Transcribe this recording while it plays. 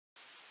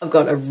I've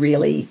got a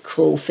really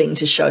cool thing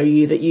to show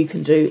you that you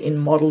can do in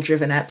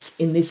model-driven apps.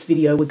 In this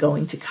video, we're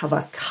going to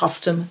cover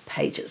custom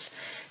pages.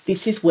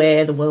 This is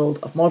where the world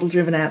of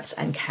model-driven apps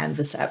and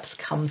Canvas apps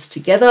comes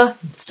together.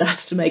 It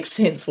starts to make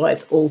sense why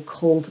it's all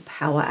called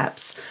Power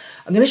Apps.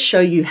 I'm going to show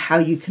you how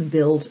you can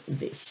build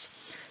this.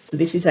 So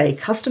this is a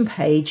custom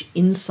page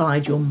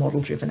inside your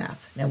model-driven app.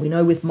 Now we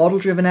know with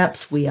model-driven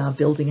apps, we are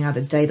building out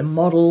a data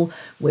model.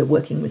 We're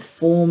working with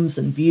forms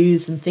and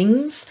views and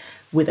things.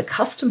 With a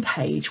custom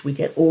page, we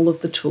get all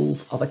of the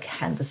tools of a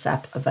Canvas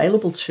app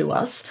available to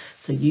us.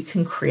 So you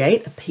can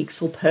create a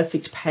pixel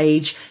perfect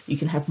page. You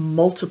can have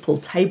multiple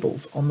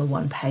tables on the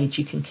one page.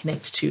 You can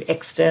connect to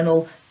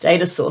external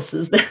data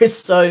sources. There is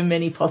so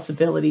many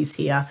possibilities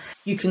here.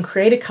 You can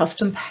create a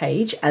custom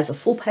page as a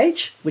full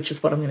page, which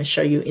is what I'm going to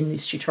show you in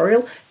this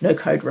tutorial. No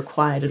code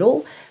required at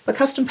all. But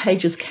custom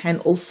pages can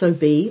also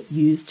be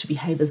used to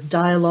behave as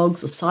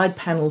dialogues or side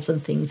panels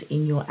and things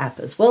in your app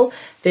as well.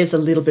 There's a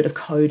little bit of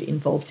code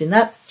involved in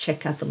that.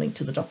 Check out the link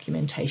to the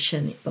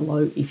documentation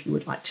below if you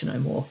would like to know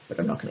more, but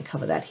I'm not going to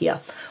cover that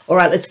here. All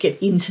right, let's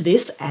get into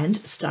this and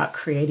start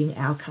creating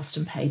our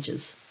custom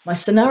pages. My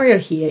scenario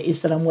here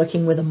is that I'm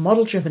working with a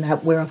model-driven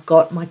app where I've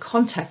got my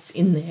contacts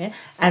in there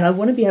and I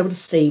want to be able to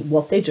see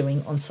what they're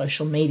doing on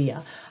social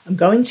media. I'm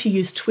going to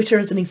use Twitter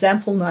as an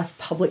example, nice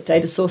public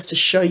data source, to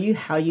show you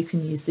how you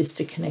can use this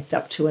to connect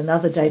up to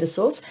another data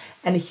source.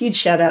 And a huge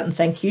shout out and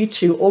thank you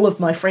to all of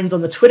my friends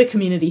on the Twitter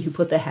community who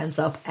put their hands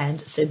up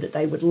and said that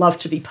they would love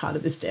to be part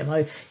of this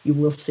demo. You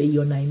will see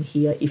your name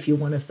here if you're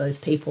one of those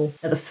people.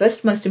 Now, the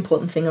first most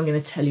important thing I'm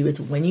going to tell you is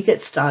when you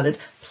get started,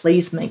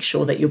 please make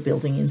sure that you're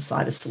building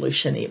inside a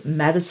solution. It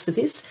matters for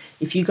this.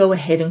 If you go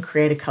ahead and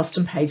create a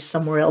custom page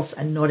somewhere else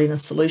and not in a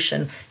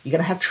solution, you're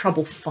going to have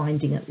trouble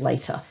finding it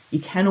later. You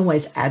can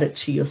always add it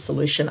to your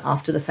solution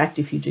after the fact.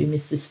 If you do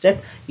miss this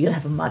step, you're going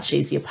to have a much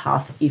easier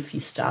path if you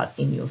start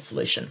in your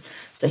solution.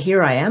 So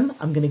here I am.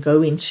 I'm going to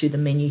go into the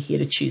menu here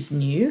to choose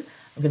New.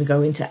 I'm going to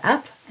go into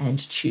App and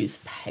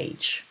choose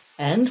Page.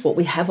 And what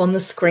we have on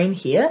the screen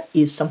here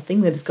is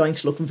something that is going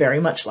to look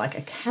very much like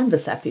a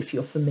Canvas app if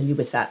you're familiar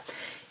with that.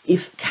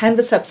 If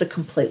Canvas apps are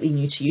completely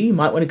new to you, you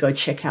might want to go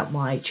check out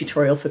my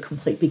tutorial for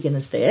complete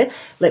beginners there.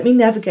 Let me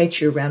navigate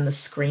you around the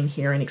screen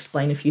here and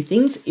explain a few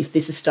things. If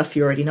this is stuff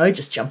you already know,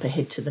 just jump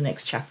ahead to the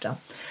next chapter.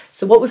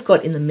 So what we've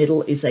got in the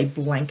middle is a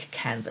blank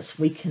canvas.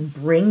 We can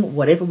bring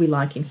whatever we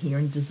like in here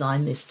and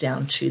design this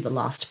down to the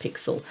last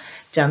pixel.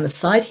 Down the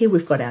side here,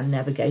 we've got our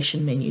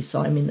navigation menu.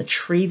 So I'm in the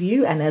tree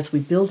view, and as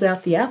we build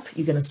out the app,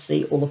 you're going to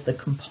see all of the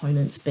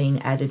components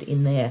being added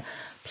in there.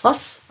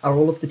 Plus are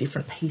all of the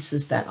different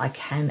pieces that I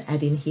can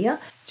add in here.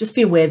 Just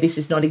be aware this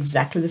is not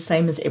exactly the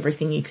same as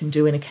everything you can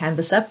do in a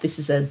Canvas app. This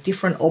is a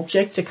different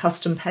object, a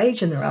custom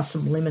page, and there are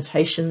some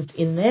limitations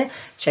in there.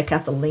 Check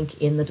out the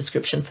link in the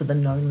description for the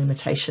known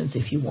limitations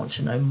if you want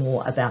to know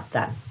more about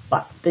that.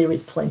 But there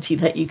is plenty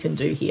that you can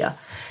do here.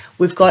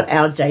 We've got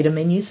our data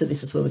menu, so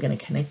this is where we're going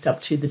to connect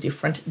up to the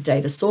different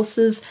data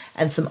sources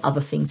and some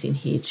other things in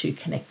here to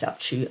connect up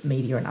to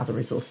media and other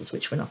resources,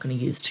 which we're not going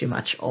to use too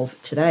much of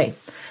today.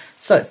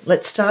 So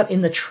let's start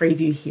in the tree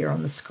view here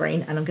on the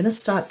screen, and I'm going to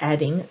start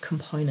adding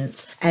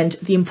components. And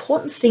the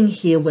important thing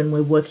here when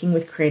we're working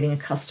with creating a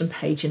custom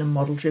page in a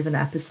model-driven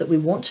app is that we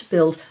want to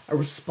build a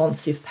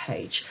responsive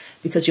page,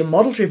 because your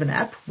model-driven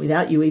app,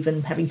 without you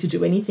even having to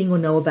do anything or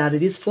know about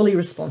it, is fully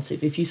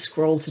responsive. If you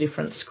scroll to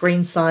different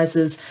screen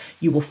sizes,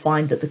 you will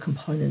find that the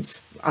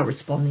components are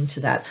responding to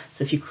that.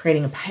 So if you're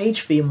creating a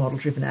page for your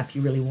model-driven app,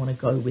 you really want to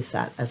go with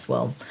that as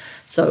well.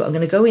 So I'm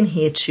going to go in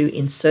here to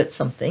insert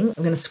something.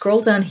 I'm going to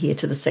scroll down here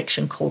to the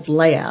section called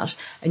Layout,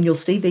 and you'll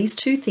see these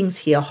two things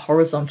here,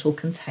 horizontal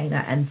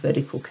container and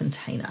vertical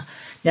container.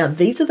 Now,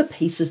 these are the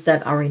pieces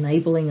that are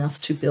enabling us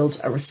to build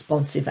a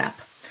responsive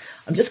app.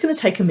 I'm just going to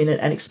take a minute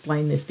and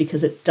explain this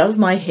because it does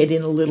my head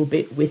in a little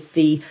bit with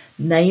the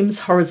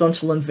names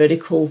horizontal and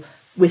vertical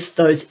with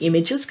those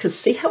images, because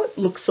see how it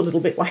looks a little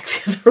bit like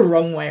the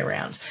wrong way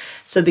around.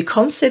 So the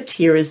concept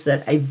here is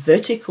that a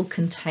vertical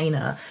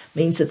container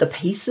means that the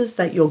pieces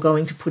that you're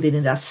going to put in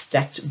it are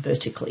stacked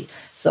vertically.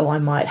 So I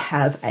might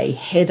have a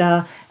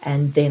header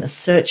and then a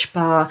search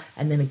bar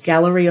and then a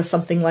gallery or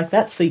something like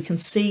that. So you can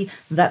see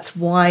that's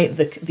why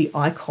the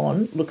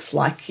icon looks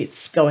like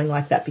it's going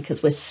like that,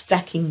 because we're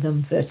stacking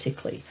them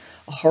vertically.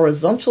 A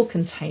horizontal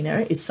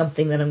container is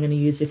something that I'm going to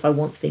use if I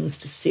want things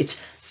to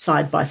sit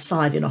side by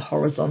side in a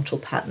horizontal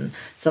pattern.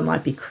 So I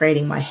might be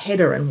creating my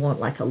header and want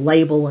like a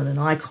label and an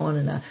icon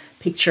and a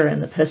picture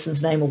and the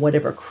person's name or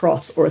whatever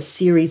across, or a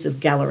series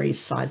of galleries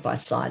side by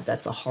side.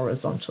 That's a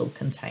horizontal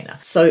container.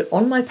 So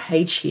on my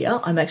page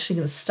here, I'm actually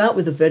going to start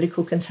with a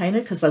vertical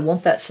container because I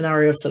want that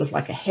scenario of sort of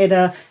like a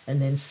header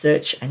and then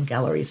search and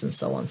galleries and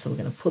so on. So we're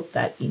going to put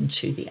that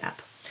into the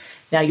app.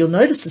 Now you'll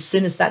notice as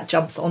soon as that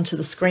jumps onto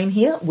the screen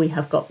here, we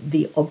have got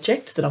the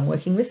object that I'm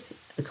working with,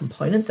 the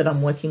component that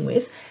I'm working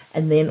with,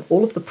 and then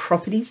all of the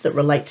properties that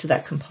relate to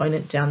that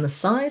component down the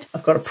side.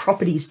 I've got a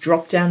properties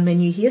drop-down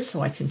menu here,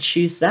 so I can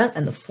choose that,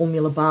 and the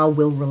formula bar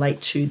will relate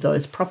to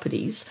those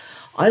properties.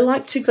 I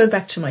like to go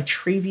back to my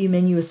tree view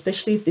menu,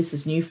 especially if this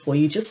is new for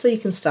you, just so you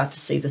can start to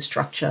see the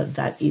structure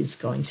that is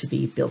going to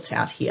be built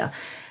out here.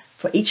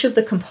 For each of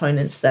the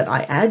components that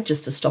I add,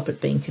 just to stop it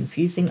being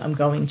confusing, I'm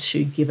going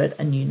to give it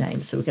a new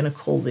name. So we're going to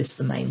call this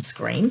the main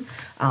screen,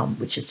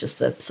 which is just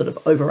the sort of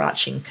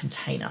overarching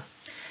container.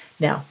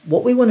 Now,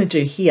 what we want to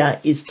do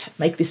here is to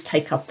make this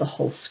take up the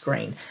whole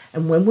screen.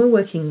 And when we're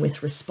working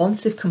with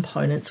responsive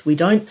components, we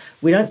don't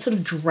sort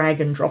of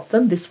drag and drop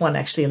them. This one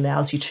actually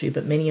allows you to,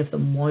 but many of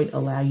them won't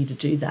allow you to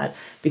do that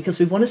because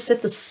we want to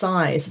set the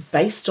size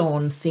based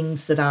on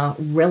things that are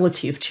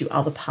relative to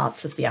other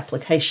parts of the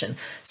application.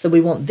 So we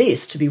want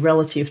this to be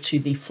relative to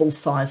the full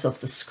size of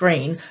the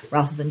screen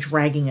rather than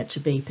dragging it to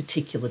be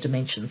particular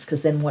dimensions,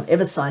 because then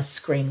whatever size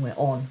screen we're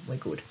on, we're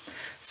good.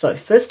 So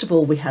first of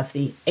all, we have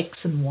the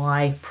X and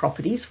Y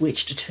properties,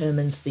 which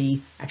determines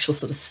the actual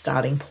sort of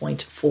starting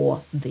point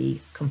for the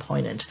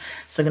component.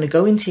 So I'm going to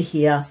go into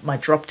here, my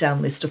drop-down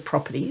list of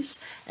properties,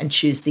 and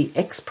choose the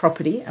X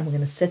property, and we're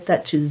going to set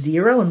that to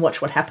 0 and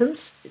watch what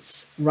happens.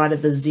 It's right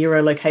at the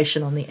 0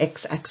 location on the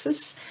X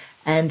axis.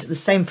 And the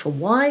same for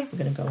Y, we're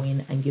going to go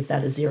in and give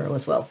that a 0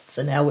 as well.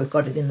 So now we've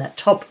got it in that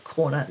top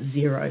corner,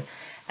 0.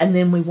 And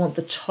then we want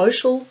the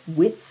total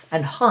width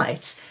and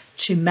height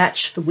to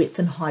match the width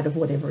and height of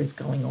whatever is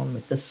going on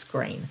with the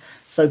screen.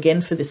 So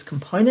again, for this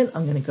component,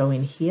 I'm going to go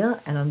in here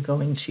and I'm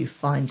going to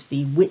find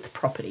the width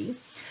property.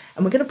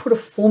 And we're going to put a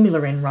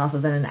formula in rather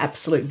than an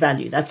absolute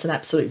value. That's an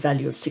absolute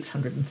value of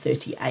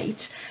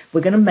 638. We're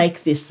going to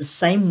make this the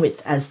same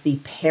width as the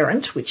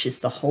parent, which is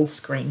the whole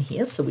screen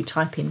here. So we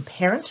type in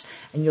parent,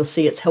 and you'll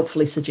see it's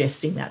helpfully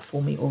suggesting that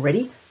for me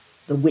already,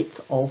 the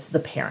width of the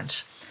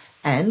parent.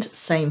 And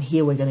same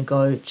here, we're going to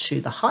go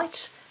to the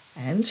height,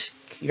 and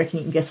you reckon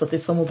you can guess what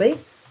this one will be?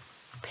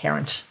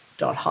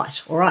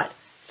 Parent.height. All right,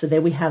 so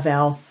there we have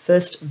our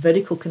first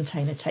vertical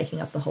container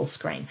taking up the whole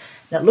screen.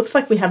 Now it looks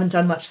like we haven't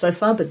done much so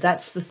far, but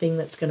that's the thing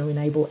that's going to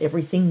enable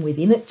everything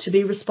within it to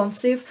be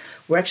responsive.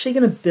 We're actually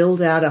going to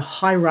build out a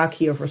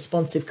hierarchy of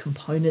responsive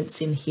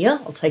components in here.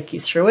 I'll take you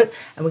through it,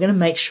 and we're going to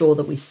make sure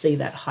that we see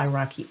that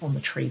hierarchy on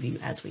the tree view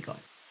as we go.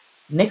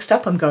 Next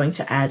up, I'm going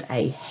to add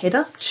a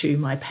header to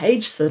my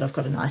page so that I've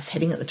got a nice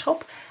heading at the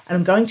top. And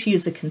I'm going to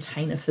use a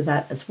container for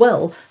that as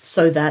well,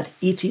 so that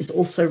it is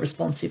also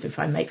responsive. If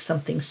I make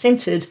something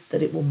centered,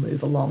 that it will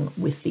move along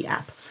with the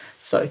app.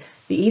 So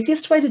the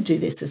easiest way to do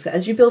this is,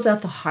 as you build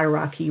out the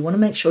hierarchy, you want to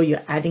make sure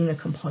you're adding the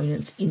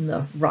components in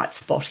the right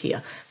spot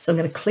here. So I'm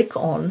going to click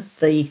on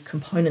the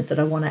component that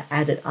I want to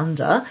add it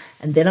under,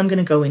 and then I'm going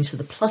to go into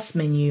the plus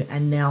menu,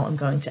 and now I'm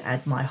going to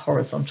add my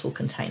horizontal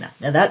container.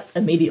 Now that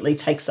immediately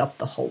takes up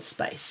the whole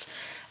space.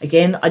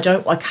 Again, I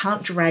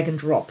can't drag and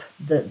drop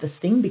this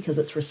thing because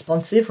it's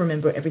responsive.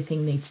 Remember,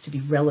 everything needs to be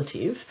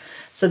relative.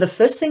 So the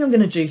first thing I'm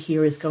going to do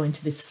here is go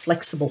into this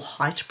flexible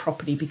height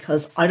property,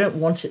 because I don't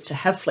want it to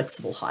have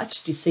flexible height.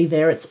 Do you see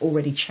there? It's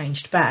already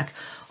changed back.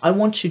 I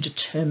want to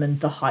determine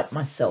the height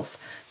myself.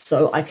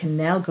 So I can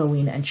now go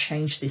in and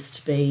change this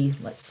to be,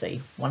 let's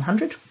see,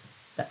 100.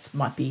 That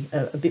might be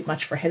a bit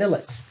much for a header.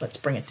 Let's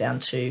bring it down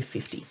to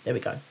 50. There we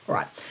go. All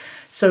right.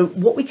 So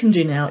what we can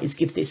do now is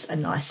give this a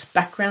nice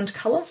background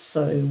color.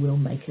 So we'll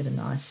make it a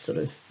nice sort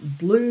of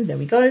blue. There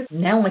we go.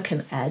 Now I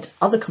can add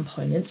other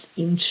components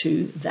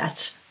into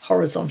that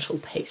horizontal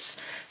piece.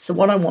 So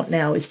what I want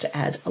now is to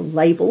add a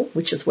label,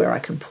 which is where I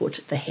can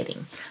put the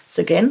heading.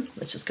 So again,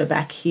 let's just go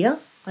back here.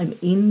 I'm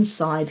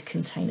inside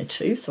container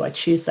 2, so I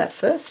choose that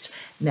first.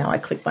 Now I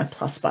click my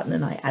plus button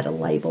and I add a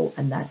label,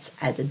 and that's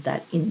added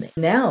that in there.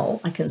 Now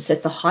I can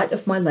set the height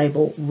of my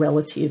label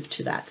relative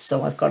to that.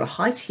 So I've got a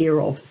height here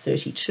of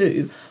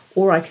 32,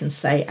 or I can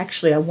say,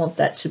 actually, I want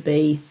that to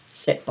be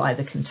set by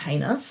the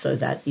container so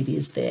that it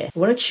is there. I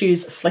want to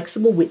choose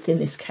flexible width in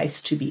this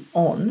case to be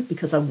on,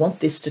 because I want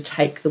this to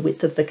take the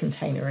width of the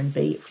container and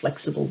be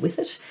flexible with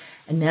it.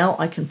 And now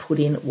I can put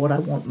in what I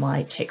want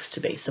my text to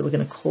be. So we're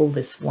going to call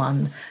this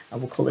one,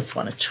 we'll call this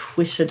one a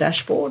Twitter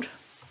dashboard.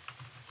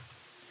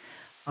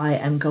 I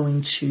am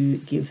going to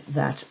give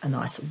that a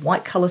nice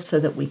white color so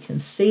that we can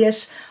see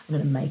it. I'm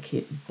going to make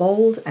it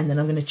bold, and then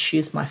I'm going to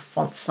choose my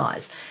font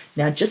size.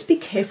 Now just be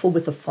careful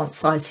with the font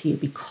size here,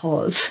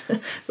 because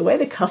the way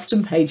the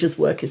custom pages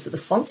work is that the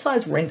font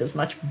size renders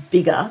much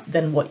bigger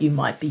than what you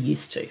might be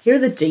used to. Here are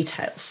the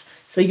details.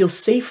 So you'll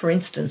see, for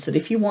instance, that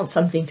if you want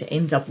something to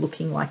end up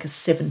looking like a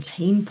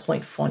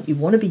 17-point font, you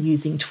want to be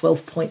using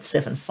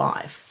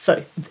 12.75.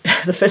 So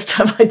the first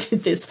time I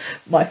did this,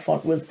 my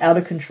font was out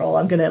of control.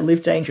 I'm going to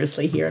live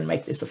dangerously here and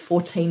make this a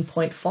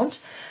 14-point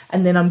font,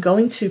 and then I'm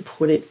going to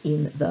put it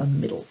in the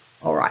middle.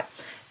 All right.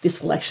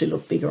 This will actually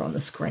look bigger on the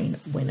screen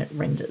when it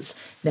renders.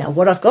 Now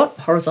what I've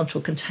got,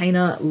 horizontal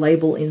container,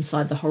 label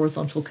inside the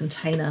horizontal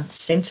container,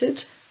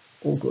 centered,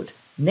 all good.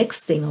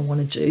 Next thing I want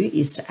to do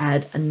is to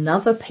add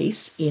another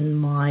piece in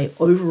my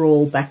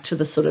overall, back to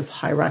the sort of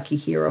hierarchy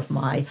here of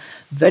my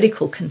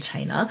vertical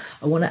container.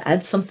 I want to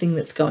add something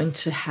that's going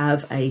to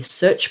have a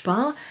search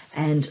bar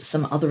and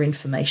some other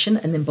information.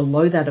 And then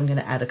below that, I'm going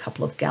to add a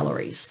couple of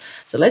galleries.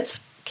 So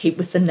let's keep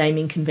with the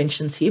naming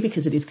conventions here,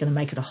 because it is going to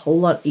make it a whole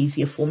lot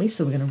easier for me.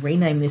 So we're going to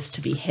rename this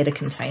to be header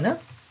container.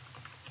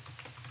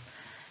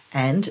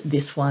 and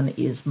this one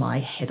is my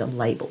header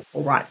label.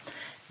 All right,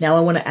 now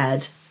I want to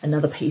add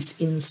another piece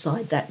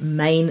inside that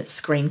main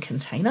screen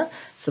container.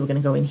 So we're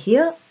going to go in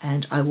here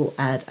and I will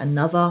add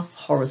another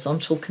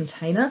horizontal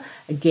container.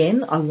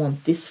 Again, I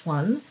want this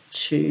one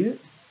to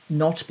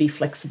not be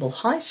flexible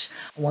height.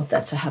 I want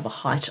that to have a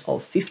height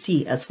of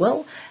 50 as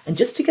well. And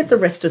just to get the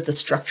rest of the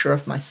structure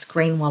of my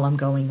screen while I'm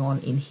going on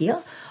in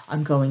here,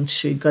 I'm going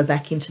to go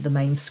back into the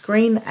main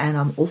screen, and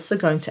I'm also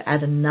going to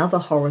add another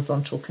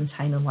horizontal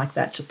container like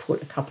that to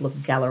put a couple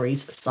of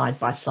galleries side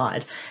by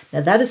side.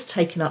 Now that is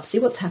taken up, see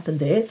what's happened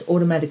there? It's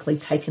automatically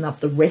taken up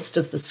the rest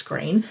of the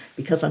screen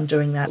because I'm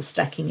doing that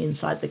stacking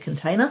inside the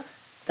container.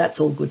 That's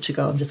all good to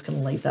go. I'm just going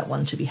to leave that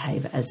one to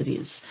behave as it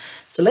is.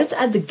 So let's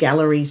add the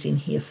galleries in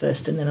here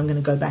first, and then I'm going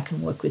to go back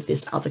and work with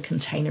this other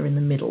container in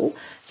the middle.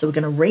 So we're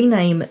going to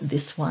rename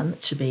this one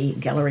to be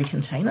gallery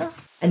container.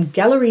 And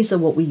galleries are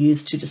what we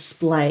use to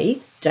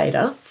display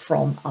data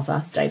from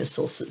other data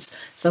sources.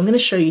 So I'm going to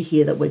show you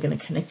here that we're going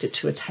to connect it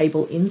to a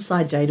table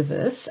inside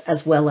Dataverse,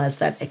 as well as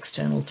that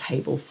external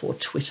table for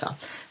Twitter.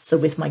 So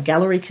with my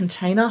gallery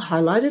container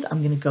highlighted,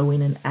 I'm going to go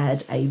in and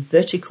add a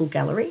vertical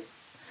gallery.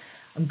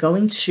 I'm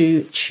going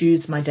to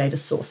choose my data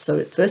source. So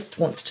it first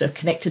wants to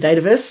connect to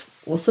Dataverse.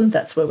 Awesome,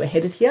 that's where we're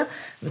headed here. I'm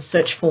going to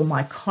search for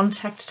my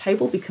contact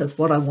table because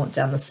what I want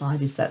down the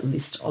side is that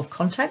list of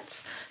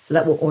contacts. So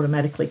that will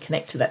automatically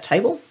connect to that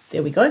table.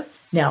 There we go.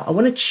 Now I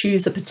want to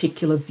choose a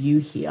particular view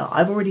here.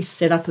 I've already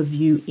set up a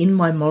view in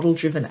my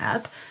model-driven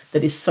app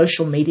that is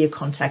social media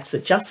contacts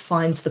that just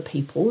finds the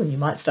people, and you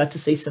might start to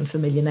see some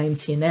familiar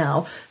names here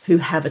now, who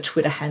have a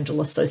Twitter handle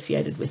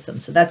associated with them.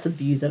 So that's a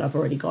view that I've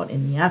already got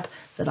in the app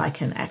that I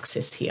can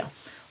access here.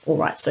 All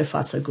right, so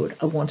far so good.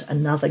 I want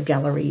another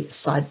gallery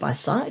side by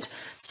side.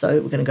 So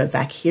we're going to go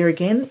back here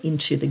again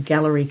into the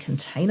gallery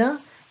container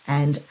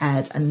and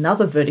add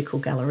another vertical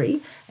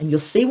gallery. And you'll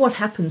see what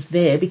happens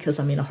there because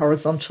I'm in a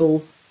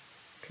horizontal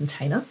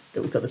container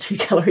that we've got the two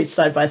galleries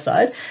side by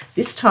side.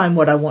 This time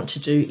what I want to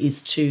do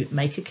is to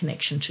make a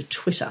connection to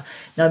Twitter.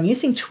 Now I'm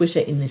using Twitter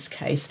in this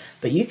case,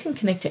 but you can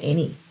connect to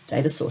any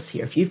data source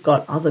here. If you've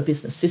got other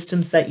business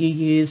systems that you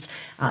use,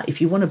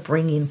 if you want to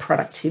bring in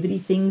productivity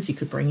things, you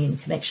could bring in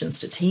connections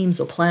to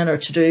Teams or Planner,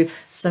 to do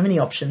so many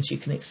options you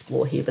can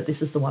explore here, but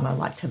this is the one I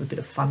like to have a bit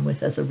of fun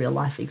with as a real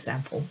life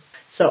example.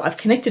 So I've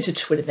connected to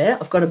Twitter there.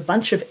 I've got a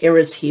bunch of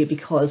errors here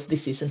because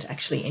this isn't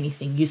actually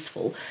anything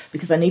useful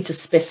because I need to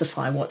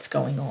specify what's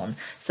going on.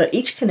 So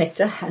each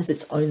connector has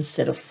its own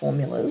set of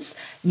formulas.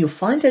 And you'll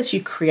find as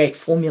you create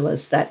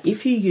formulas that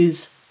if you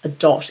use a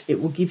dot,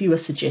 it will give you a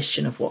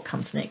suggestion of what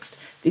comes next.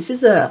 This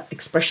is an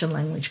expression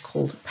language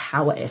called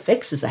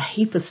PowerFx. There's a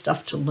heap of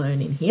stuff to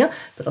learn in here,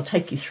 but I'll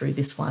take you through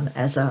this one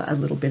as a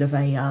little bit of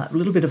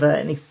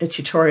a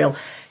tutorial.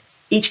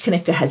 Each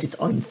connector has its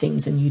own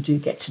things, and you do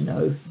get to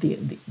know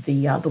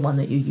the one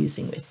that you're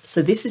using with.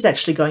 So this is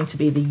actually going to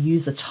be the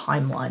user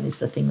timeline is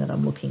the thing that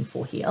I'm looking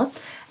for here.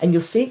 And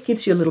you'll see it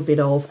gives you a little bit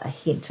of a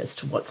hint as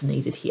to what's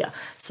needed here.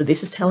 So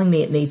this is telling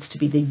me it needs to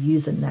be the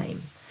user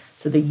name.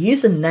 So the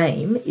user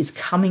name is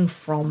coming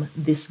from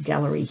this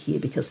gallery here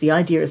because the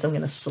idea is I'm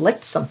going to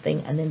select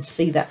something and then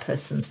see that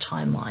person's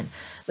timeline.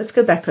 Let's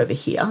go back over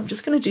here. I'm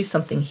just going to do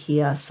something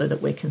here so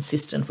that we're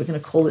consistent. We're going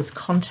to call this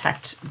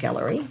contact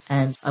gallery,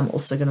 and I'm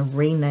also going to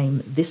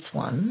rename this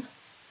one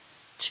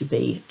to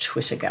be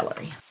Twitter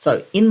gallery.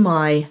 So in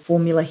my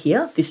formula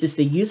here, this is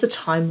the user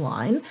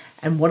timeline,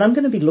 and what I'm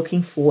going to be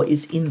looking for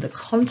is in the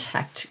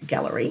contact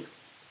gallery,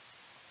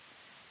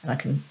 and I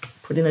can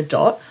put in a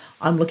dot.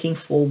 I'm looking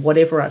for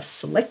whatever I've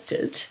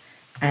selected,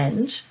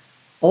 and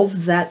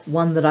of that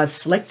one that I've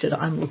selected,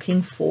 I'm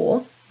looking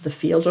for the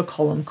field or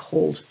column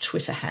called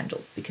Twitter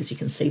handle because you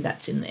can see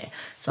that's in there.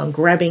 So I'm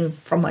grabbing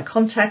from my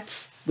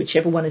contacts,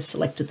 whichever one is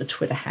selected, the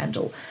Twitter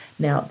handle.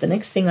 Now, the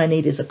next thing I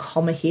need is a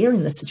comma here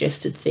in the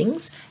suggested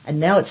things. And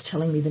now it's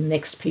telling me the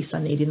next piece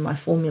I need in my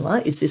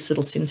formula is this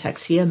little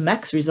syntax here,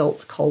 max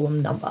results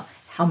column number.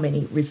 How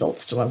many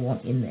results do I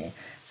want in there?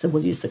 So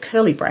we'll use the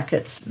curly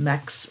brackets,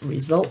 max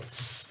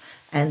results,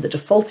 and the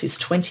default is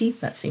 20.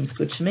 That seems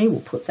good to me. We'll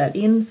put that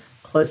in,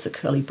 close the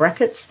curly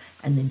brackets,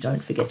 and then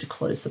don't forget to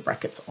close the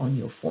brackets on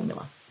your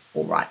formula.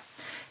 All right.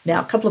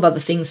 Now, a couple of other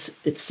things.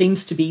 It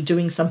seems to be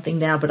doing something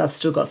now, but I've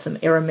still got some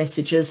error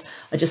messages.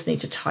 I just need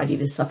to tidy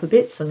this up a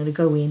bit. So I'm going to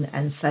go in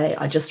and say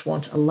I just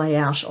want a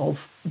layout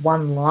of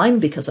one line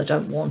because I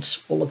don't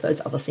want all of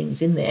those other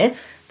things in there.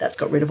 That's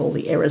got rid of all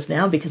the errors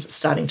now because it's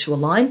starting to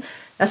align.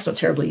 That's not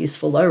terribly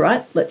useful though,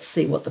 right? Let's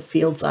see what the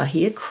fields are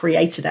here.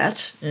 Created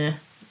at,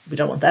 we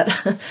don't want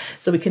that.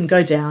 So we can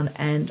go down,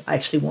 and I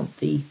actually want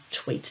the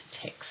tweet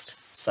text.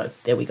 So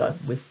there we go.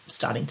 We're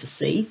starting to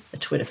see a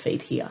Twitter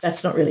feed here.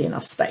 That's not really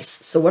enough space.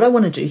 So what I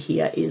want to do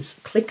here is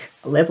click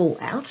level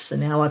out. So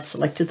now I've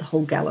selected the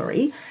whole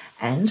gallery.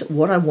 And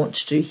what I want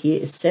to do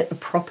here is set a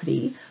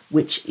property,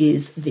 which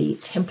is the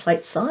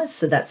template size.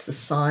 So that's the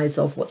size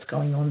of what's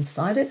going on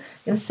inside it.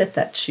 I'm going to set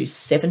that to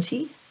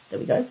 70. There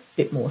we go. A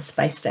bit more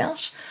spaced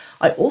out.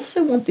 I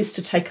also want this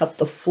to take up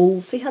the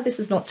full, see how this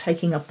is not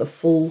taking up the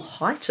full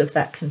height of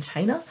that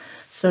container?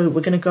 So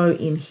we're going to go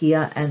in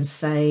here and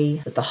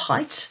say that the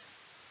height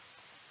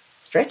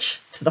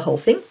stretch to the whole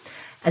thing.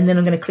 And then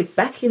I'm going to click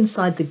back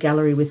inside the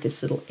gallery with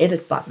this little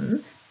edit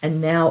button, and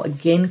now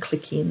again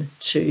click in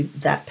to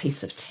that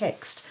piece of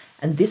text.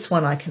 And this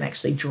one I can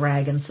actually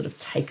drag and sort of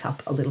take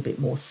up a little bit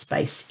more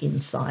space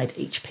inside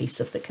each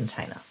piece of the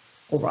container.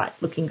 All right,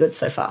 looking good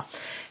so far.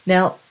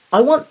 Now,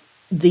 I want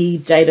the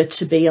data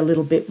to be a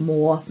little bit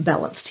more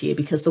balanced here,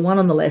 because the one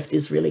on the left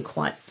is really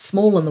quite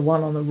small and the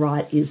one on the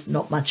right is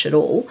not much at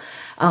all.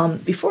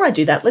 Before I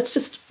do that, let's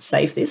just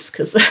save this,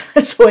 because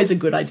that's always a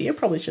good idea.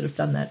 Probably should have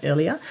done that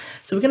earlier.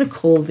 So we're going to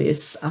call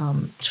this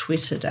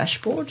Twitter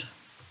dashboard.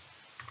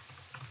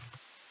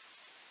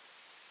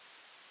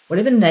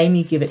 Whatever name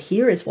you give it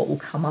here is what will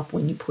come up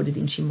when you put it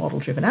into your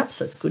model-driven app,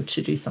 so it's good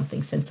to do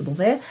something sensible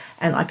there.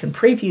 And I can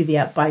preview the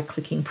app by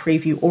clicking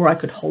preview, or I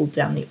could hold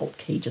down the Alt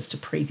key just to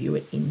preview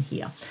it in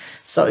here.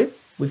 So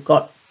we've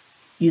got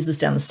users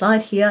down the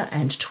side here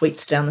and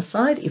tweets down the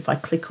side. If I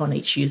click on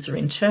each user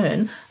in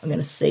turn, I'm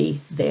going to see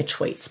their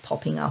tweets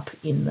popping up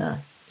in the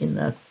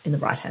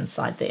right-hand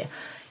side there.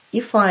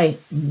 If I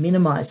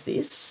minimize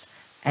this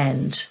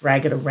and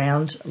drag it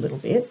around a little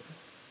bit,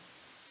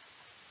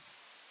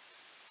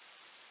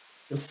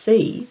 you'll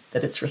see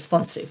that it's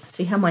responsive.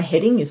 See how my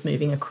heading is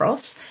moving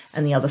across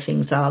and the other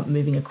things are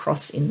moving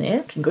across in there?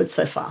 Looking good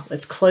so far.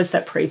 Let's close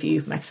that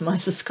preview,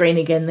 maximize the screen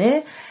again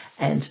there,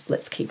 and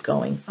let's keep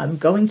going. I'm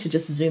going to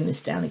just zoom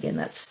this down again.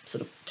 That's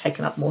sort of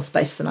taken up more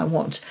space than I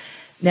want.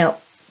 Now,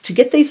 to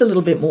get these a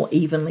little bit more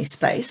evenly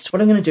spaced,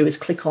 what I'm going to do is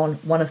click on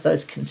one of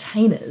those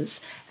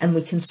containers, and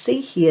we can see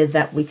here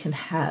that we can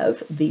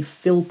have the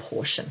fill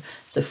portion.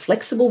 So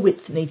flexible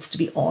width needs to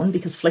be on,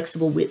 because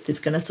flexible width is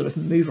going to sort of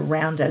move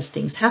around as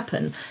things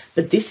happen.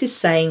 But this is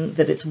saying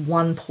that it's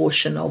one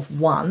portion of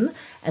one,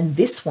 and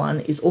this one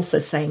is also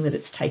saying that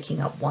it's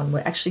taking up one. We're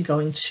actually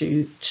going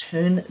to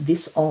turn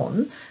this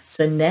on.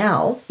 So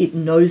now it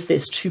knows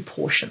there's two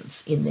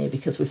portions in there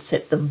because we've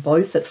set them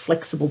both at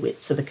flexible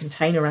width. So the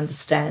container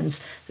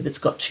understands that it's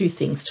got two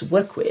things to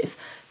work with.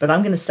 But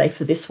I'm going to say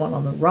for this one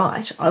on the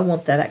right, I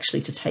want that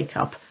actually to take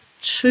up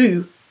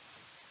two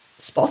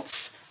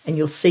spots. And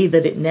you'll see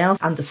that it now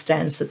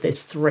understands that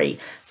there's three.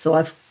 So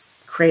I've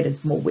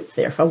created more width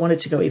there. If I wanted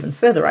to go even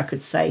further, I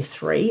could say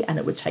 3 and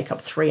it would take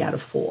up 3 out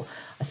of 4.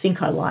 I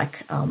think I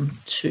like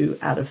 2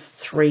 out of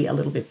 3 a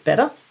little bit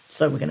better.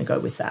 So we're going to go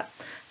with that.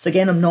 So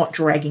again, I'm not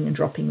dragging and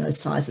dropping those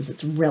sizes.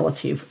 It's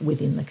relative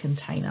within the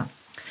container.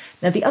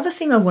 Now, the other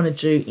thing I want to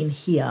do in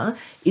here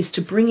is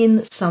to bring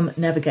in some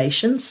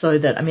navigation so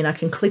that, I mean, I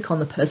can click on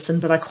the person,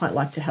 but I quite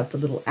like to have the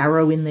little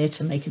arrow in there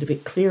to make it a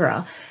bit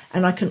clearer.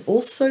 And I can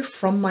also,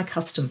 from my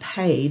custom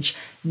page,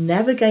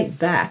 navigate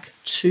back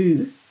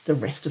to the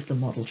rest of the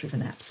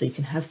model-driven app. So you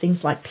can have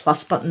things like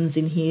plus buttons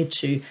in here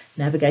to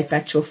navigate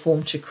back to a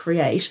form to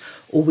create,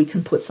 or we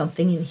can put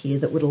something in here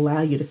that would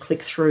allow you to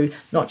click through,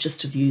 not just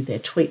to view their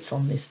tweets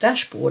on this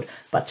dashboard,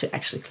 but to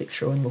actually click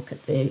through and look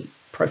at their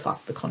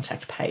profile, the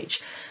contact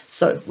page.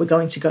 So we're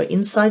going to go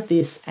inside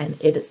this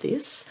and edit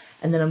this.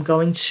 And then I'm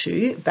going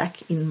to,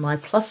 back in my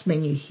plus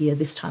menu here,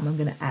 this time I'm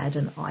going to add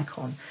an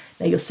icon.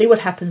 Now you'll see what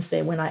happens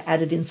there when I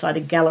add it inside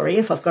a gallery.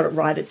 If I've got it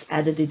right, it's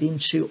added it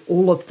into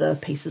all of the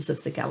pieces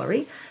of the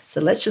gallery.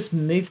 So let's just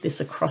move this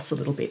across a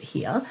little bit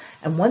here.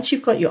 And once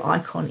you've got your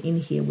icon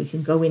in here, we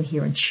can go in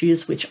here and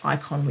choose which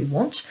icon we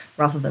want.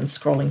 Rather than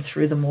scrolling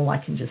through them all, I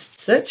can just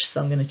search.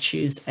 So I'm going to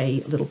choose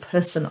a little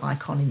person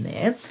icon in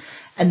there.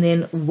 And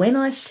then when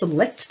I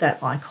select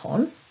that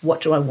icon,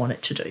 what do I want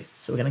it to do?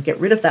 So we're going to get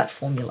rid of that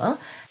formula.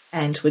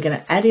 And we're going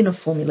to add in a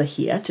formula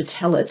here to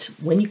tell it,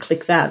 when you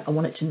click that, I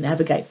want it to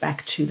navigate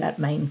back to that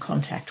main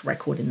contact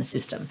record in the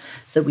system.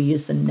 So we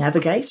use the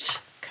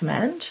navigate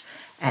command,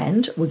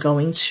 and we're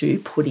going to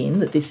put in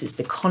that this is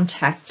the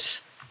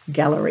contact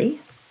gallery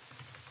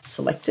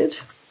selected,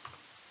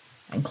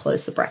 and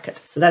close the bracket.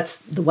 So that's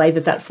the way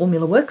that that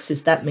formula works,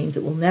 is that means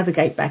it will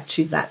navigate back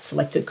to that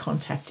selected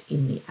contact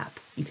in the app.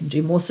 You can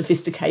do more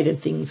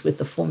sophisticated things with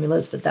the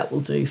formulas, but that will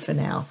do for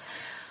now.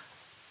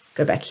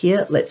 Go back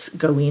here, let's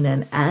go in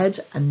and add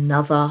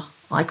another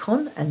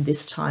icon, and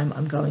this time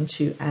I'm going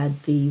to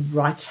add the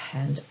right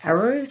hand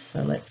arrow.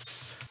 So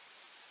let's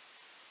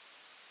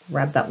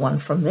grab that one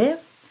from there.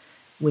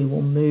 We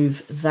will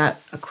move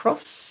that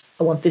across.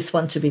 I want this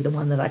one to be the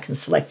one that I can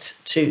select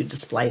to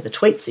display the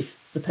tweets. If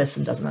the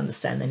person doesn't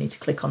understand, they need to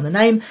click on the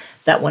name.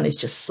 That one is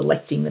just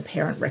selecting the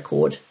parent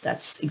record.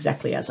 That's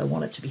exactly as I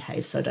want it to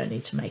behave, so I don't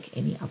need to make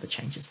any other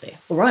changes there.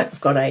 All right, I've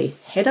got a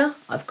header,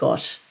 I've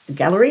got a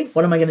gallery.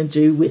 What am I going to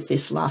do with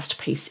this last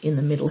piece in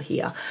the middle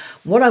here?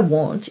 What I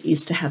want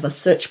is to have a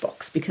search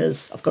box,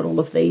 because I've got all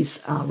of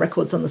these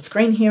records on the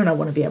screen here and I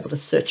want to be able to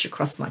search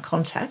across my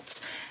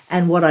contacts.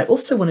 And what I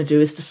also want to do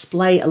is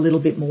display a little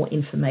bit more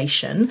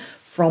information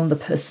from the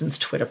person's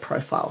Twitter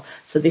profile.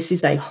 So this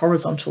is a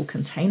horizontal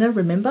container,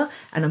 remember,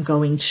 and I'm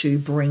going to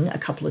bring a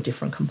couple of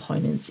different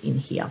components in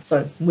here.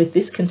 So with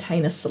this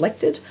container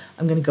selected,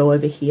 I'm going to go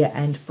over here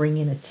and bring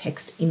in a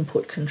text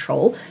input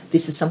control.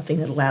 This is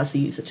something that allows the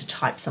user to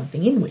type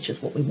something in, which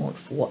is what we want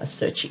for a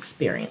search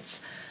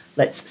experience.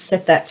 Let's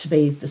set that to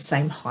be the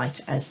same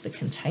height as the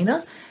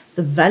container. The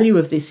The value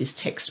of this is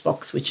text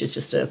box, which is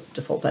just a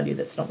default value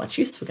that's not much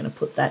use. We're going to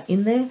put that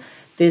in there.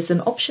 There's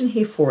an option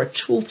here for a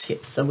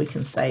tooltip, so we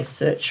can say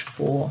search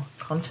for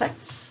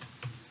contacts,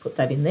 put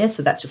that in there.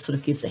 So that just sort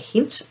of gives a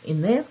hint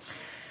in there.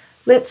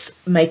 Let's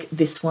make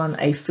this one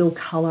a fill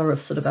color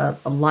of sort of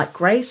a light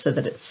gray so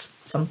that it's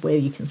somewhere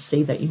you can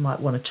see that you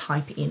might want to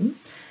type in.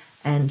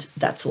 And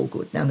that's all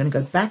good. Now I'm going to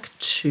go back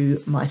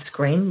to my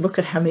screen. Look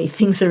at how many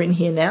things are in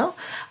here now.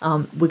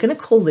 We're going to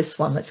call this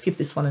one, let's give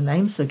this one a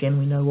name. So again,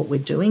 we know what we're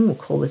doing. We'll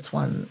call this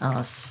one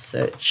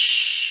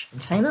search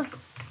container.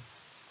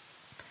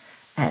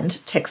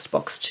 And text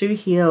box 2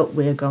 here,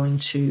 we're going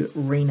to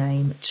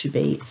rename to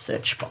be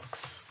search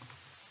box.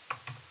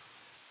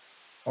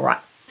 All right.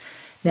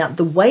 Now,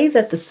 the way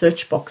that the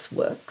search box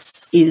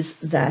works is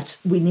that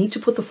we need to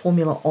put the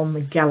formula on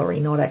the gallery,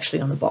 not actually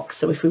on the box.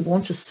 So if we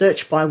want to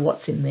search by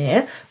what's in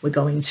there, we're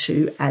going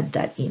to add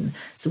that in.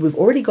 So we've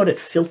already got it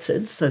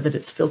filtered so that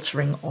it's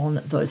filtering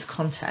on those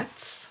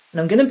contacts. And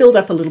I'm going to build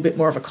up a little bit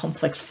more of a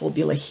complex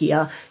formula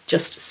here,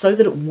 just so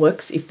that it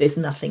works if there's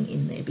nothing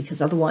in there,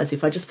 because otherwise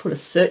if I just put a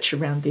search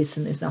around this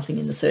and there's nothing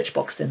in the search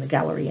box, then the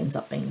gallery ends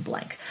up being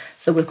blank.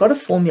 So we've got a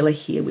formula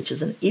here, which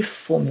is an if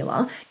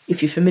formula.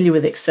 If you're familiar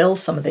with Excel,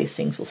 some of these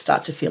things will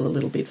start to feel a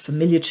little bit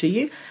familiar to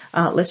you.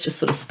 Let's just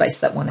sort of space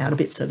that one out a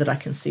bit so that I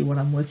can see what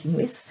I'm working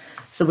with.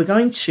 So we're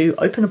going to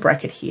open a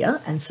bracket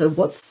here. And so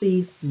what's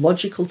the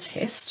logical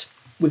test?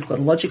 We've got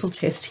a logical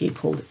test here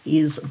called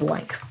is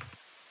blank.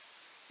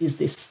 Is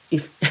this,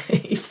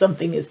 if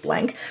something is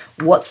blank,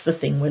 what's the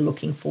thing we're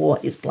looking for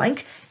is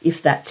blank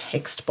if that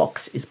text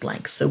box is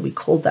blank. So we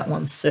called that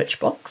one search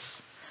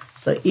box.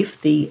 So if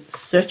the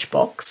search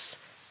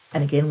box,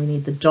 and again, we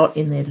need the dot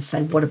in there to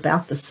say what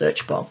about the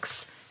search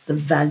box, the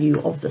value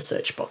of the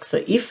search box.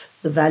 So if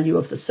the value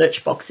of the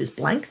search box is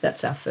blank,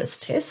 that's our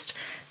first test,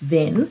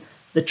 then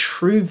the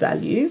true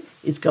value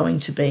is going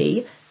to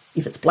be,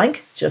 if it's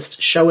blank,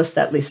 just show us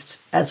that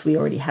list as we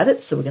already had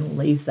it. So we're going to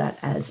leave that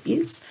as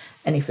is.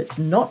 And if it's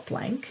not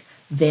blank,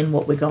 then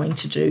what we're going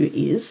to do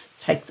is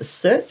take the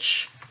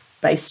search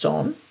based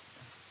on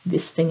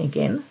this thing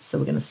again. So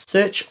we're going to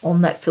search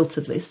on that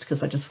filtered list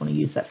because I just want to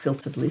use that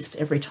filtered list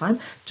every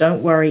time.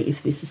 Don't worry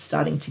if this is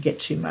starting to get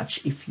too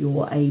much if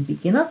you're a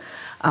beginner,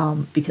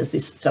 because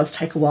this does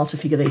take a while to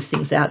figure these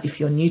things out if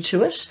you're new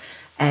to it.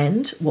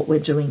 And what we're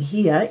doing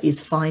here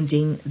is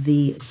finding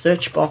the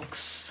search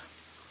box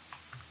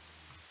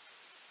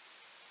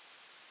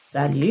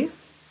value.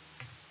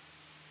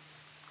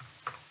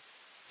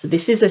 So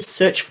this is a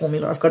search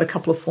formula. I've got a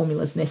couple of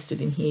formulas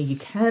nested in here. You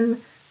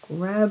can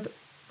grab,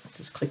 let's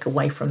just click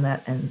away from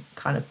that and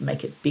kind of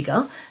make it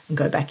bigger and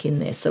go back in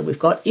there. So we've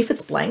got if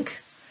it's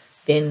blank,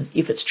 then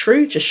if it's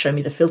true, just show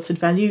me the filtered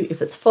value.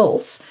 If it's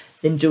false,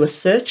 then do a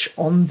search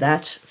on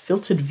that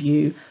filtered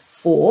view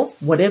for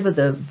whatever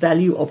the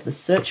value of the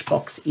search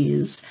box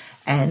is,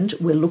 and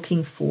we're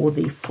looking for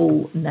the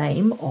full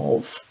name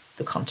of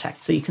the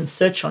contact. So you can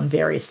search on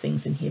various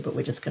things in here, but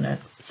we're just going to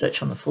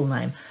search on the full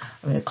name.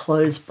 I'm going to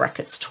close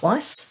brackets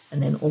twice,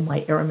 and then all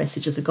my error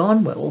messages are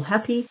gone. We're all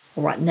happy.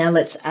 All right, now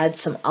let's add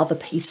some other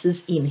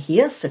pieces in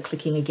here. So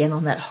clicking again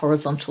on that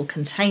horizontal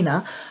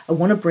container, I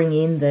want to bring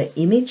in the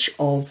image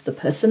of the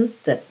person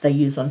that they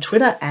use on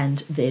Twitter and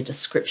their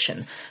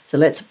description. So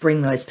let's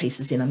bring those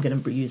pieces in. I'm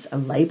going to use a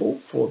label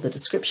for the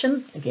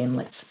description. Again,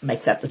 let's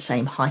make that the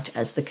same height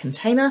as the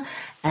container,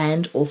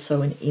 and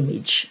also an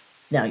image.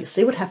 Now you'll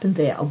see what happened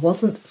there. I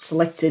wasn't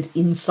selected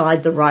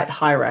inside the right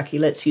hierarchy.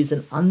 Let's use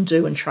an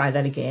undo and try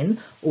that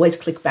again. Always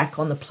click back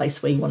on the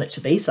place where you want it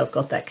to be. So I've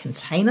got that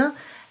container,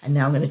 and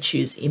now I'm going to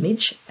choose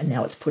image, and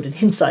now it's put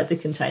it inside the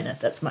container.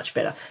 That's much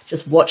better.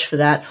 Just watch for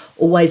that.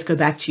 Always go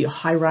back to your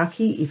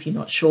hierarchy if you're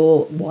not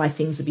sure why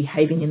things are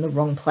behaving in the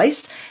wrong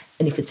place.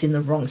 And if it's in the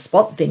wrong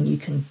spot, then you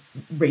can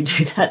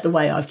redo that the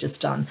way I've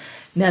just done.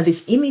 Now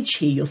this image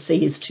here you'll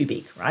see is too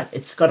big, right?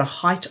 It's got a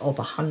height of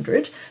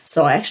 100.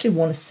 So I actually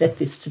want to set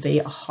this to be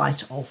a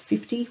height of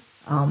 50.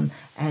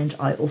 And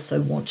I also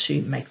want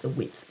to make the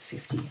width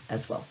 50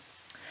 as well.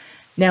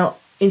 Now,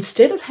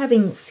 instead of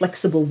having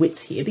flexible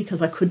width here,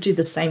 because I could do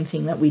the same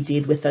thing that we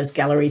did with those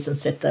galleries and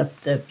set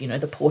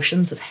the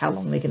portions of how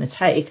long they're going to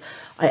take,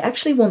 I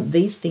actually want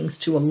these things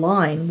to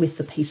align with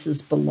the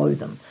pieces below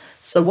them.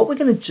 So what we're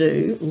going to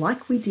do,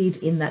 like we did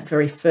in that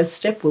very first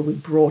step where we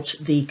brought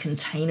the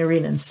container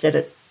in and set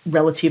it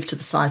relative to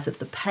the size of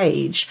the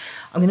page,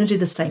 I'm going to do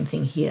the same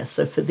thing here.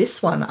 So for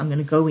this one, I'm going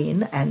to go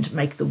in and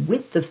make the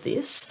width of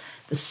this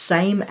the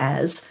same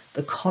as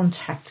the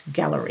contact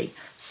gallery.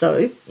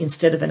 So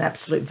instead of an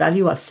absolute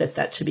value, I've set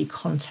that to be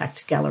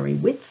contact gallery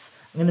width.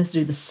 I'm going to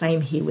do the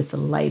same here with the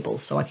label.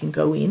 So I can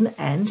go in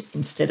and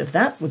instead of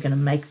that, we're going to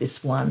make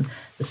this one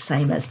the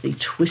same as the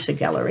Twitter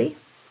gallery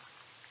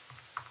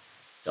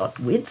dot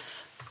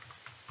width.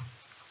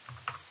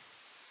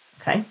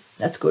 Okay,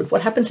 that's good.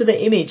 What happened to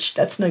the image?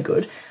 That's no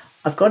good.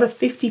 I've got a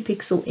 50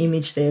 pixel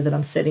image there that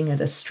I'm setting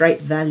at a straight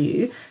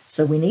value,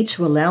 so we need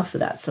to allow for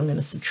that. So I'm going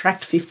to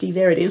subtract 50.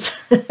 There it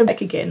is. Back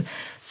again.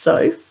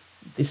 So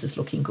this is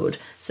looking good.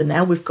 So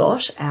now we've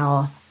got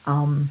our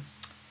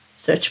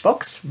search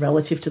box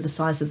relative to the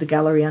size of the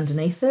gallery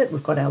underneath it.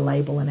 We've got our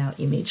label and our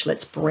image.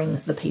 Let's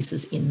bring the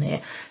pieces in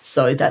there.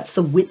 So that's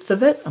the width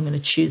of it. I'm going to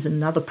choose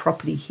another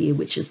property here,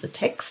 which is the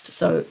text.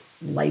 So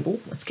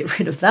label, let's get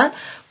rid of that.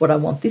 What I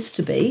want this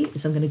to be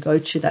is I'm going to go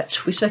to that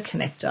Twitter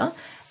connector.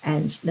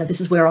 And now this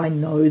is where I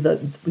know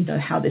that we know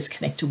how this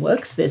connector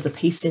works. There's a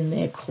piece in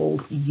there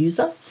called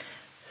user.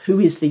 Who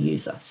is the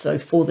user? So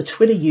for the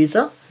Twitter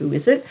user, who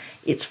is it?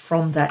 It's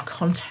from that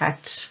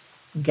contact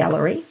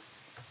gallery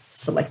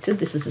selected.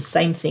 This is the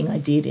same thing I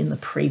did in the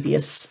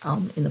previous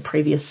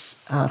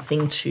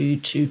thing to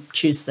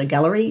choose the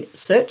gallery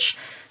search.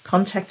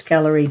 Contact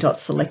gallery dot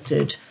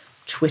selected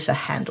Twitter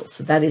handle.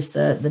 So that is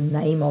the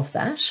name of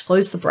that.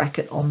 Close the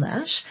bracket on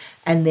that.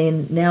 And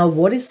then now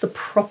what is the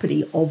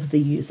property of the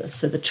user?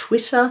 So the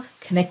Twitter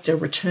connector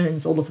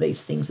returns all of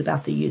these things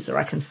about the user.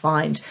 I can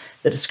find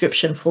the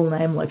description, full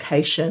name,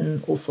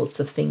 location, all sorts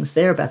of things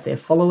there about their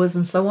followers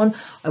and so on.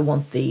 I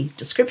want the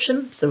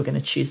description, so we're going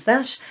to choose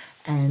that.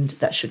 And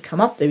that should come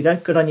up. There we go.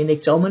 Good on you,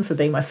 Nick Dolman, for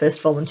being my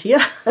first volunteer.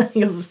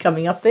 Yours is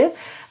coming up there.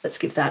 Let's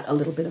give that a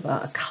little bit of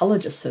a colour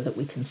just so that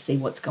we can see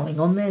what's going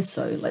on there.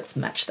 So let's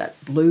match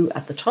that blue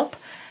at the top.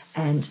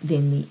 And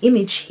then the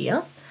image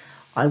here,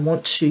 I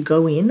want to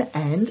go in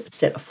and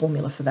set a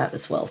formula for that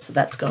as well. So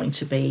that's going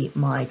to be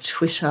my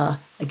Twitter,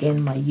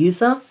 again, my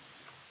user,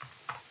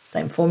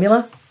 same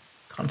formula,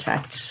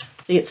 contact.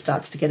 See, it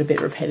starts to get a bit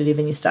repetitive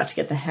and you start to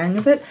get the hang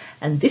of it.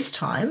 And this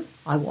time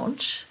I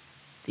want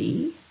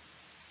the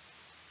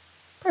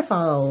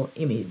profile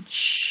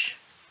image.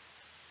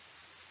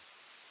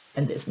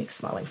 And there's Nick's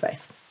smiling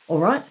face. All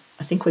right,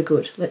 I think we're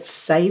good. Let's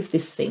save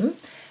this thing.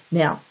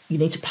 Now, you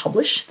need to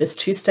publish. There's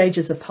 2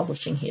 stages of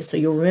publishing here. So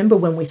you'll remember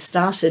when we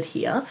started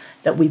here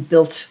that we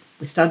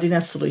started in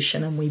our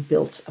solution and we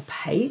built a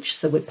page.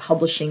 So we're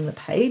publishing the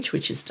page,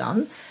 which is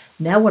done.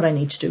 Now what I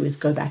need to do is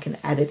go back and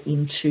add it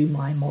into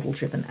my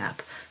model-driven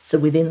app. So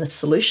within the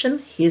solution,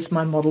 here's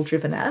my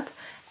model-driven app.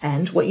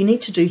 And what you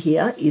need to do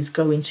here is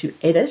go into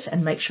edit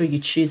and make sure you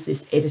choose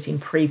this edit in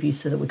preview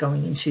so that we're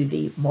going into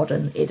the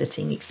modern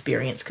editing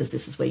experience, because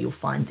this is where you'll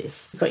find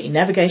this. You've got your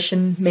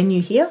navigation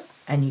menu here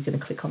and you're going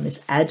to click on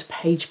this add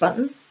page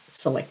button,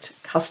 select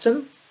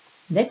custom,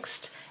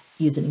 next,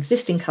 use an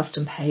existing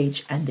custom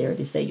page, and there it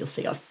is there. You'll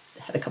see I've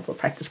had a couple of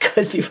practice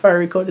goes before I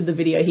recorded the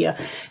video here.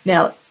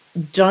 Now,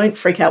 don't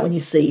freak out when you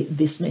see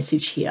this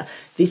message here.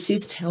 This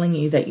is telling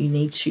you that you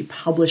need to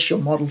publish your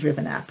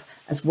model-driven app,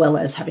 as well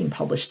as having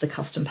published the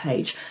custom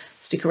page.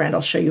 Stick around,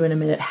 I'll show you in a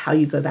minute how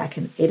you go back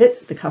and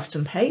edit the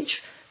custom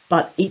page.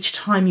 But each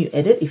time you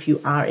edit, if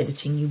you are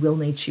editing, you will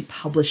need to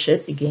publish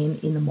it again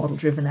in the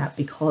model-driven app,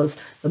 because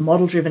the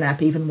model-driven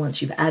app, even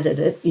once you've added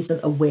it,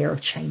 isn't aware of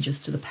changes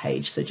to the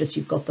page. So just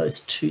you've got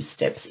those 2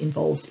 steps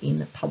involved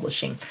in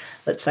publishing.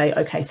 Let's say,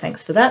 okay,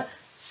 thanks for that.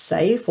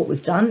 Save what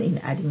we've done in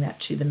adding that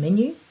to the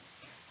menu,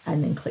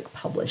 and then click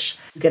publish.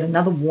 You get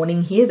another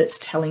warning here that's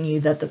telling you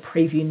that the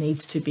preview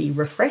needs to be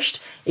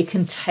refreshed. It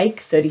can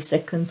take 30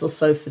 seconds or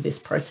so for this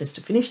process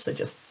to finish, so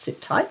just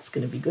sit tight, it's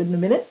going to be good in a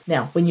minute.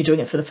 Now, when you're doing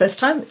it for the first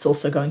time, it's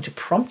also going to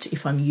prompt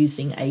if I'm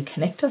using a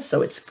connector,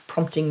 so it's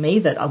prompting me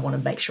that I want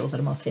to make sure that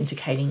I'm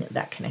authenticating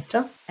that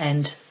connector.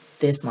 And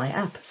there's my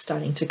app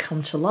starting to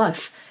come to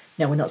life.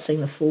 Now, we're not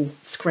seeing the full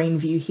screen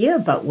view here,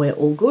 but we're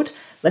all good.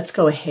 Let's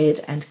go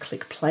ahead and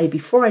click play.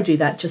 Before I do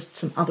that, just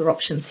some other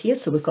options here.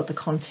 So we've got the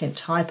content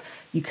type.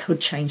 You could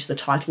change the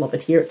title of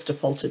it here. It's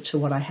defaulted to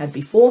what I had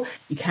before.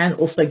 You can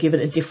also give it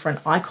a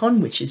different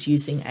icon, which is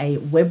using a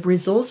web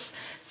resource.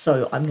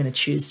 So I'm going to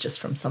choose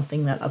just from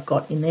something that I've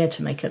got in there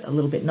to make it a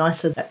little bit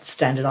nicer. That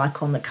standard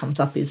icon that comes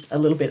up is a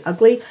little bit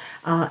ugly.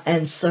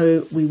 And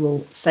so we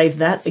will save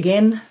that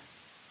again.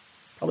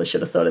 Probably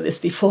should have thought of this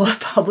before.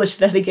 Publish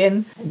that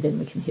again, and then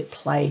we can hit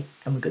play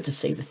and we're good to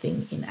see the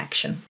thing in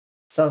action.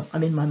 So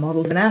I'm in my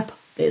model-driven app.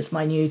 There's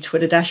my new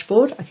Twitter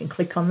dashboard. I can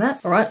click on that.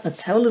 All right,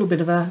 let's have a little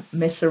bit of a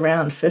mess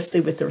around.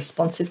 Firstly, with the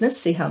responsiveness,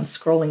 see how I'm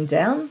scrolling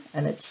down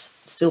and it's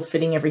still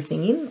fitting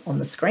everything in on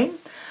the screen.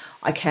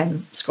 I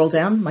can scroll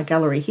down my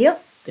gallery here.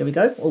 There we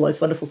go. All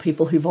those wonderful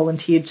people who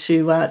volunteered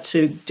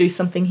to do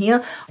something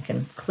here. I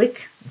can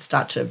click and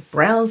start to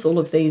browse all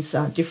of these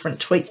different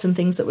tweets and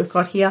things that we've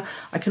got here.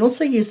 I can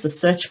also use the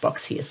search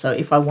box here. So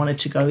if I wanted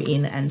to go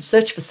in and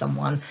search for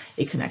someone,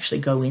 it can actually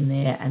go in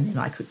there and then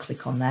I could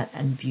click on that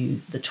and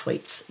view the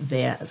tweets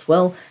there as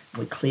well.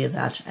 We clear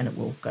that and it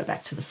will go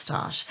back to the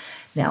start.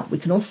 Now we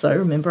can also,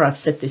 remember I've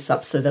set this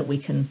up so that we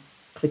can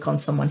click on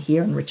someone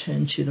here and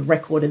return to the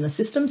record in the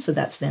system. So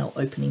that's now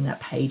opening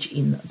that page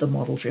in the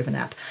model-driven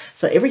app.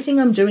 So everything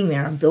I'm doing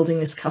there, I'm building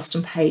this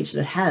custom page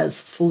that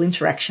has full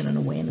interaction and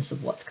awareness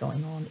of what's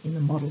going on in the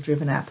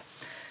model-driven app.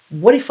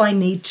 What if I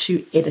need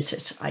to edit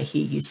it, I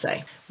hear you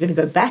say? We're going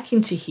to go back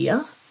into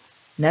here,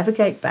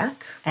 navigate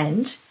back,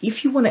 and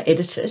if you want to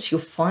edit it,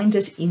 you'll find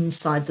it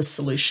inside the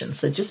solution.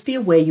 So just be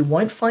aware you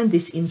won't find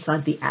this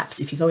inside the apps.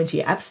 If you go into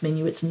your apps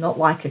menu, it's not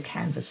like a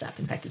Canvas app.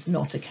 In fact, it's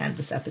not a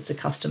Canvas app, it's a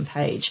custom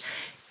page.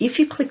 If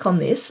you click on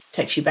this, it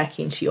takes you back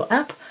into your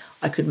app.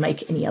 I could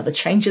make any other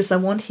changes I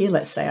want here.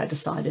 Let's say I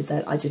decided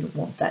that I didn't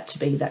want that to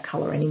be that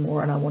color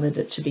anymore and I wanted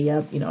it to be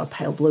a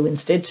pale blue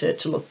instead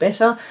to look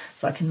better.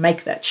 So I can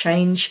make that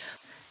change.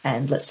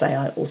 And let's say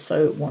I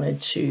also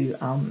wanted to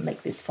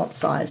make this font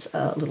size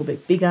a little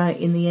bit bigger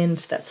in the end.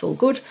 That's all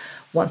good.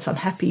 Once I'm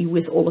happy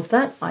with all of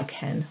that, I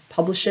can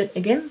publish it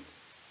again.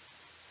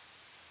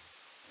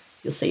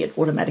 You'll see it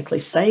automatically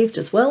saved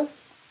as well.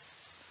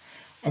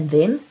 And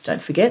then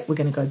don't forget, we're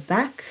going to go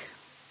back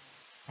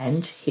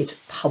and hit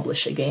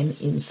publish again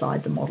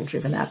inside the model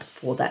driven app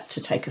for that to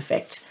take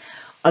effect.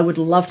 I would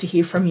love to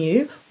hear from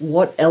you.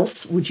 What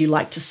else would you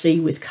like to see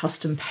with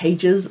custom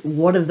pages?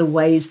 What are the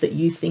ways that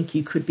you think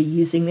you could be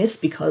using this?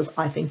 Because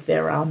I think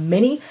there are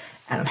many,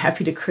 and I'm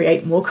happy to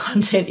create more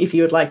content if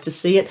you would like to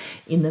see it.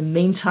 In the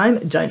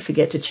meantime, don't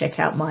forget to check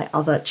out my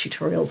other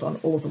tutorials on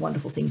all of the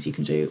wonderful things you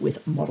can do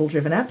with model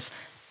driven apps.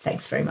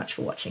 Thanks very much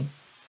for watching.